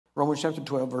Romans chapter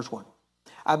 12, verse 1.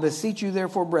 I beseech you,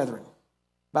 therefore, brethren,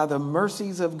 by the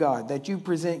mercies of God, that you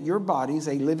present your bodies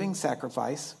a living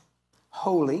sacrifice,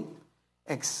 holy,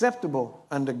 acceptable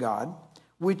unto God,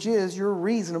 which is your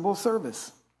reasonable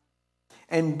service.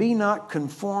 And be not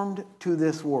conformed to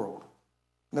this world.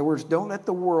 In other words, don't let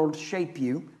the world shape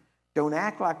you. Don't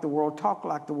act like the world, talk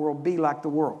like the world, be like the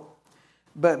world.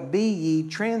 But be ye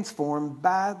transformed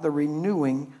by the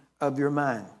renewing of your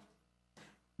mind.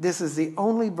 This is the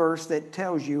only verse that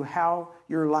tells you how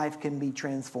your life can be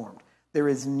transformed. There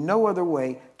is no other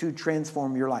way to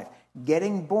transform your life.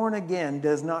 Getting born again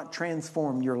does not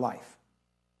transform your life.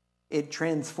 It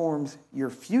transforms your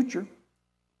future,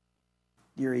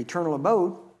 your eternal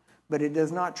abode, but it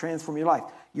does not transform your life.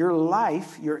 Your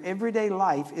life, your everyday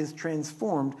life, is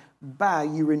transformed by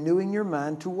you renewing your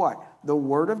mind to what? The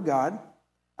Word of God,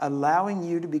 allowing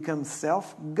you to become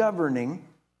self-governing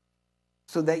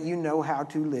so that you know how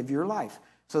to live your life.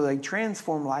 So a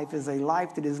transformed life is a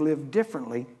life that is lived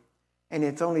differently, and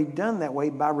it's only done that way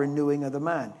by renewing of the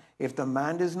mind. If the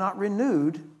mind is not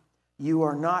renewed, you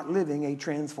are not living a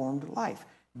transformed life.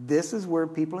 This is where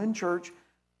people in church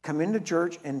come into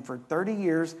church, and for 30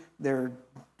 years, they're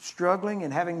struggling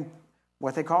and having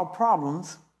what they call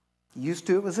problems. Used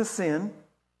to, it was a sin.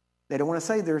 They don't want to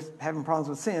say they're having problems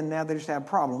with sin. Now they just have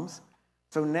problems.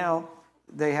 So now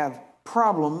they have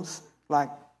problems like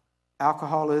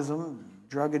alcoholism,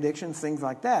 drug addictions, things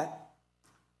like that.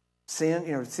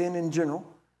 Sin, sin in general.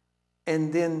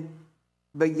 And then,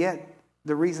 but yet,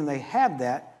 the reason they have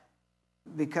that,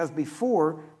 because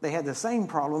before they had the same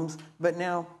problems, but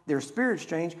now their spirits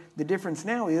change. The difference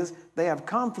now is they have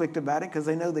conflict about it because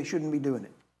they know they shouldn't be doing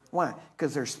it. Why?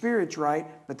 Because their spirit's right,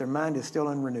 but their mind is still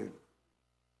unrenewed.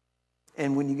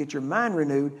 And when you get your mind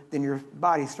renewed, then your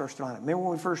body starts to line up. Remember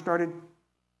when we first started?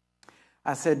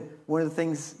 I said one of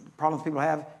the problems people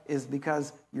have is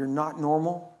because you're not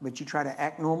normal, but you try to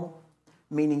act normal,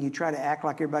 meaning you try to act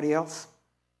like everybody else.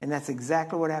 And that's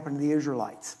exactly what happened to the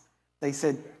Israelites. They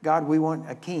said, God, we want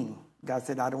a king. God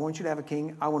said, I don't want you to have a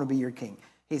king. I want to be your king.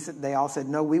 They all said,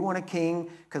 no, we want a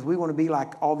king because we want to be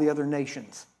like all the other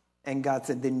nations. And God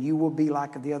said, then you will be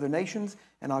like the other nations,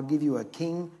 and I'll give you a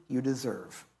king you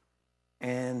deserve.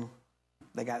 And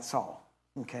they got Saul,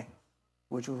 okay,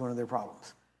 which was one of their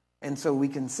problems. And so we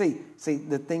can see,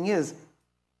 the thing is,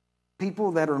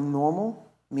 people that are normal,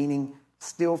 meaning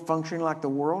still functioning like the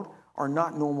world, are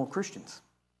not normal Christians.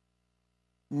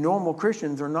 Normal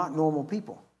Christians are not normal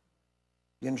people.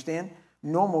 You understand?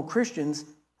 Normal Christians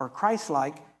are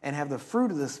Christ-like and have the fruit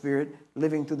of the Spirit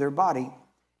living through their body,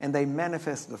 and they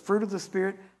manifest the fruit of the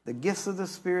Spirit, the gifts of the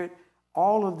Spirit,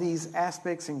 all of these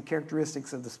aspects and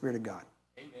characteristics of the Spirit of God.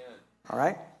 Amen. All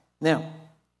right? Now,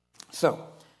 so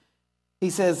he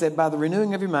says that by the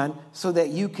renewing of your mind, so that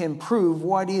you can prove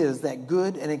what is that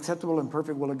good and acceptable and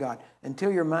perfect will of God.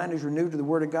 Until your mind is renewed to the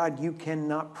Word of God, you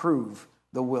cannot prove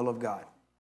the will of God.